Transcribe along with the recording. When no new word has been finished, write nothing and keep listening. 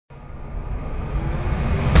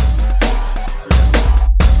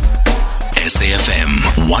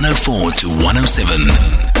SAFM 104 to 107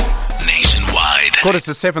 nationwide.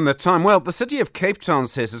 6:45 the time. Well, the city of Cape Town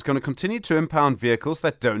says it's going to continue to impound vehicles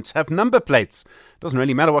that don't have number plates. Doesn't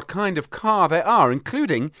really matter what kind of car they are,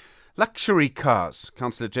 including luxury cars.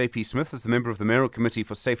 Councillor J.P. Smith is the member of the Mayoral Committee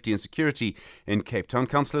for Safety and Security in Cape Town.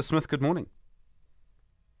 Councillor Smith, good morning.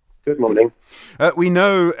 Good morning. We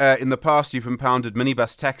know in the past you've impounded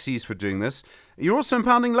minibus taxis for doing this. You're also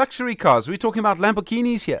impounding luxury cars. Are we talking about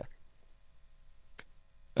Lamborghinis here?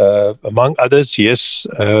 Among others, yes.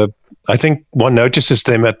 I think one notices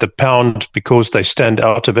them at the pound because they stand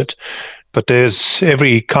out a bit. But there's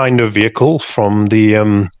every kind of vehicle from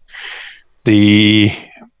the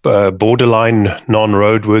borderline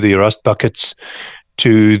non-roadworthy rust buckets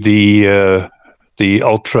to the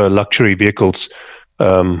ultra luxury vehicles.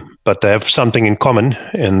 But they have something in common,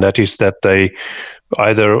 and that is that they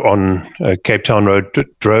either on Cape Town Road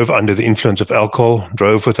drove under the influence of alcohol,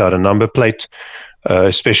 drove without a number plate,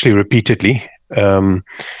 especially repeatedly,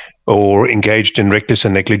 or engaged in reckless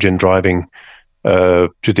and negligent driving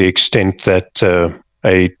to the extent that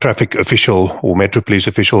a traffic official or Metro Police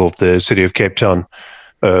official of the city of Cape Town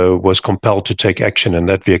was compelled to take action, and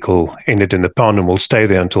that vehicle ended in the pound and will stay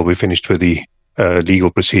there until we're finished with the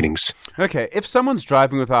legal proceedings. Okay, if someone's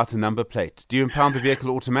driving without a number plate, do you impound the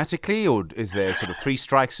vehicle automatically, or is there sort of 3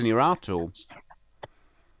 strikes and you're out? Or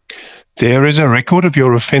there is a record of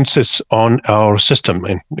your offences on our system,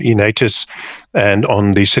 in ENATIS, and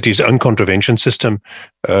on the city's own contravention system.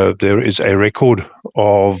 There is a record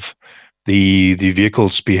of the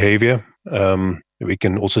vehicle's behaviour. We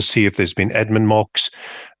can also see if there's been admin marks.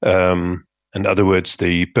 In other words,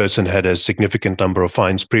 the person had a significant number of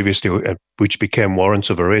fines previously, which became warrants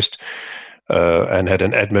of arrest, and had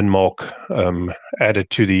an admin mark added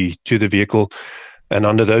to the vehicle. And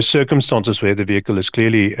under those circumstances, where the vehicle is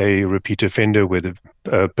clearly a repeat offender, where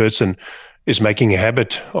the person is making a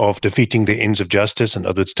habit of defeating the ends of justice, in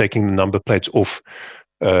other words, taking the number plates off,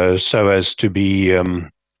 so as to be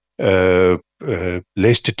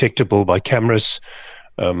less detectable by cameras.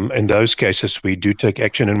 In those cases, we do take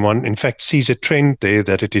action, and one, in fact, sees a trend there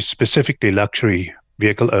that it is specifically luxury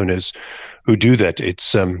vehicle owners who do that.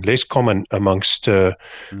 It's less common amongst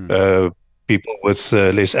people with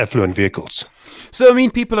less affluent vehicles. So, I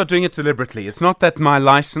mean, people are doing it deliberately. It's not that my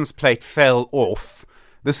license plate fell off.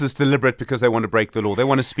 This is deliberate because they want to break the law. They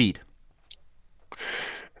want to speed.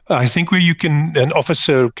 I think where an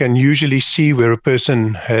officer can usually see where a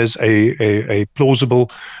person has a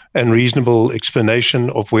plausible and reasonable explanation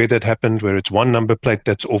of where that happened, where it's one number plate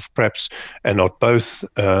that's off perhaps and not both.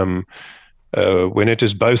 When it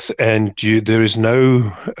is both and there is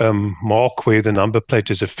no mark where the number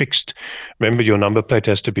plate is affixed. Remember, your number plate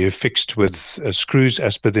has to be affixed with screws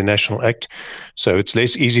as per the National Act, so it's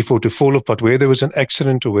less easy for it to fall off. But where there was an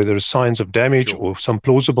accident or where there are signs of damage or some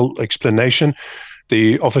plausible explanation,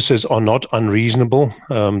 the officers are not unreasonable.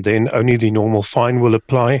 Then only the normal fine will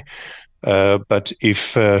apply. But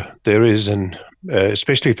if there is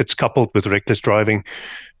especially if it's coupled with reckless driving,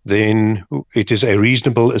 then it is a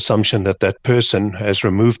reasonable assumption that that person has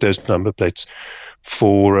removed those number plates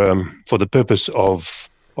for the purpose of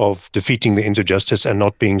defeating the ends of justice and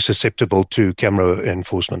not being susceptible to camera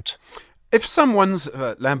enforcement. If someone's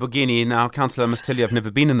Lamborghini, now, Councillor, I must tell you, I've never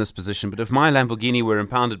been in this position, but if my Lamborghini were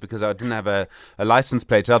impounded because I didn't have a license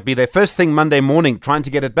plate, I'd be there first thing Monday morning trying to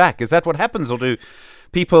get it back. Is that what happens, or do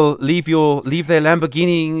people leave their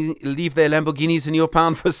Lamborghinis in your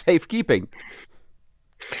pound for safekeeping?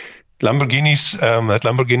 That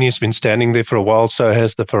Lamborghini has been standing there for a while, so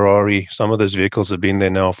has the Ferrari. Some of those vehicles have been there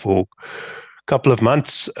now for a couple of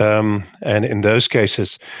months, and in those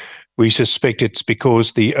cases, we suspect it's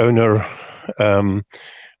because the owner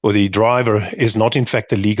or the driver is not, in fact,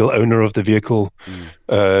 the legal owner of the vehicle.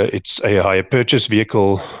 It's a hire purchase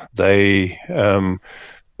vehicle. They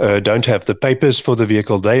don't have the papers for the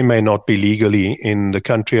vehicle. They may not be legally in the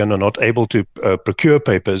country and are not able to procure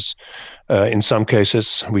papers in some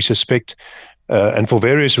cases, we suspect. And for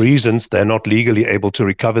various reasons, they're not legally able to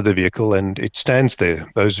recover the vehicle, and it stands there.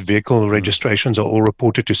 Those vehicle registrations are all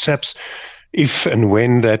reported to SAPS. If and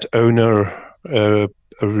when that owner,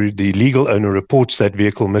 the legal owner, reports that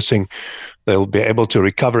vehicle missing, they'll be able to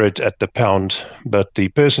recover it at the pound. But the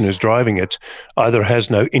person who's driving it either has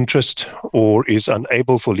no interest or is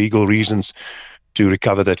unable for legal reasons to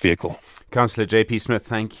recover that vehicle. Councillor J.P. Smith,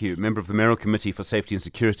 thank you. Member of the Mayoral Committee for Safety and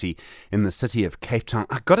Security in the city of Cape Town.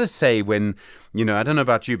 I've got to say, when, I don't know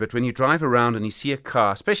about you, but when you drive around and you see a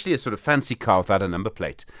car, especially a sort of fancy car without a number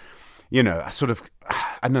plate, I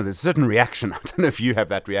know there's a certain reaction. I don't know if you have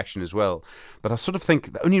that reaction as well, but I sort of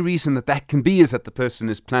think the only reason that can be is that the person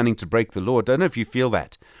is planning to break the law. I don't know if you feel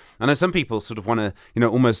that. I know some people sort of want to,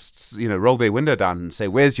 almost, roll their window down and say,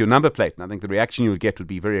 "Where's your number plate?" And I think the reaction you would get would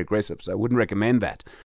be very aggressive. So I wouldn't recommend that.